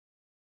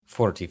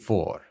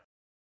44.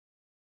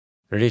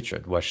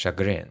 Richard was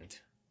chagrined.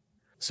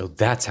 So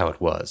that's how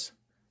it was.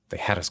 They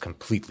had us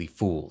completely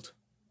fooled.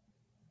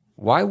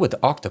 Why would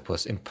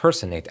Octopus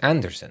impersonate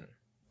Anderson?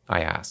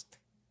 I asked.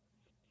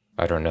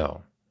 I don't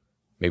know.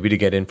 Maybe to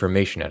get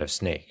information out of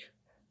Snake.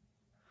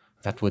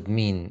 That would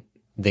mean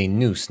they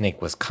knew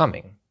Snake was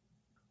coming.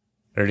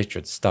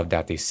 Richard stubbed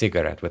out a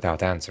cigarette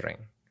without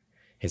answering.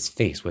 His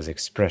face was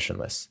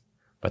expressionless,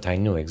 but I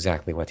knew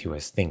exactly what he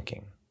was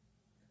thinking.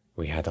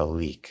 We had a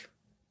leak.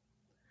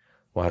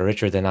 While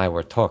Richard and I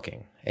were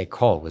talking, a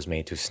call was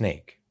made to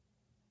Snake.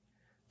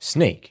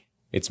 Snake,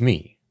 it's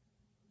me.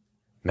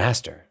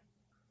 Master,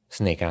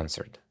 Snake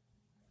answered.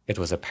 It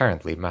was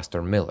apparently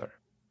Master Miller.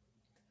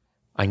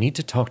 I need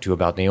to talk to you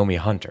about Naomi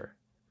Hunter.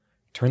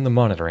 Turn the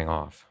monitoring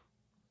off.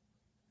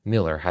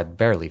 Miller had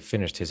barely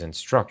finished his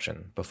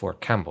instruction before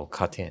Campbell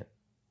cut in.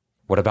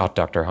 What about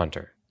Dr.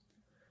 Hunter?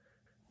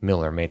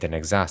 Miller made an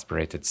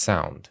exasperated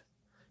sound.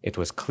 It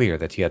was clear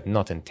that he had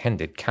not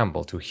intended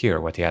Campbell to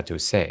hear what he had to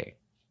say.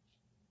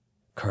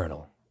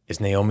 Colonel, is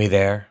Naomi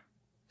there?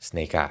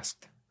 Snake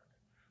asked.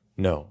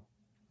 No,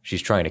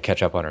 she's trying to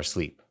catch up on her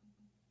sleep.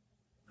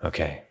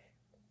 Okay.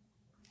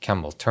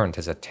 Campbell turned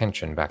his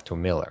attention back to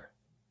Miller.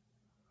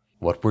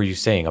 What were you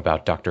saying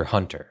about Dr.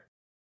 Hunter?